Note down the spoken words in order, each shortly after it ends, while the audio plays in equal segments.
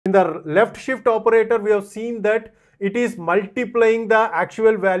In the left shift operator, we have seen that it is multiplying the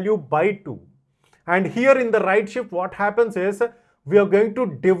actual value by 2. And here in the right shift, what happens is we are going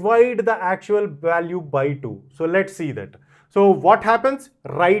to divide the actual value by 2. So let's see that. So what happens?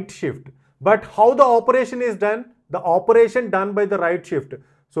 Right shift. But how the operation is done? The operation done by the right shift.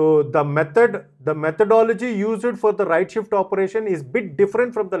 So the methodology used for the right shift operation is bit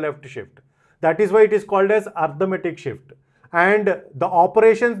different from the left shift. That is why it is called as arithmetic shift. And the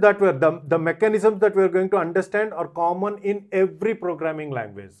operations that were, the mechanisms that we are going to understand are common in every programming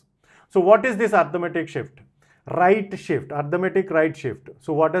language. So what is this arithmetic shift? Right shift, arithmetic right shift.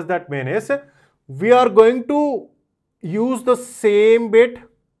 So what does that mean is, we are going to use the same bit,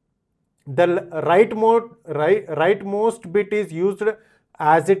 the rightmost bit is used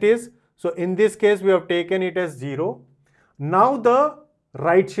as it is. So in this case, we have taken it as 0. Now the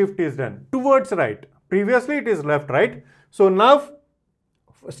right shift is done towards right. Previously it is left, right? So now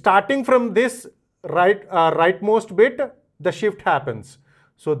starting from this rightmost bit, the shift happens.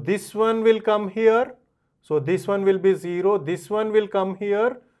 So this one will come here. So this one will be 0. This one will come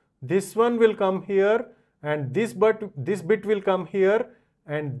here. This one will come here. And this bit will come here.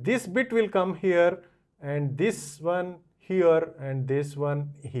 And this bit will come here. And this one here. And this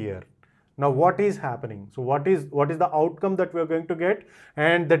one here. Now what is happening? So what is the outcome that we are going to get?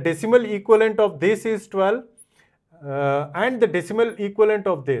 And the decimal equivalent of this is 12. And the decimal equivalent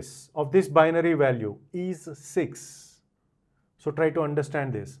of this binary value is 6. So try to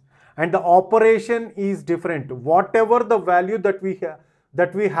understand this. And the operation is different. Whatever the value that we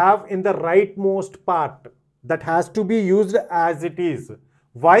have in the rightmost part, that has to be used as it is.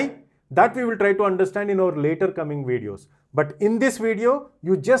 Why? That we will try to understand in our later coming videos. But in this video,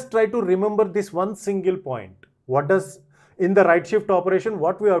 you just try to remember this one single point. In the right shift operation,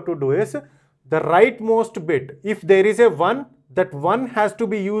 what we have to do is, the rightmost bit, if there is a 1, that 1 has to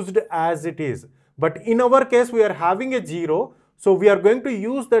be used as it is. But in our case, we are having a 0. So we are going to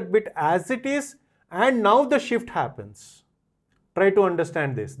use that bit as it is, and now the shift happens. Try to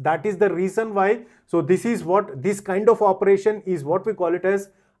understand this. That is the reason why. So this kind of operation is what we call it as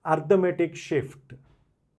arithmetic shift.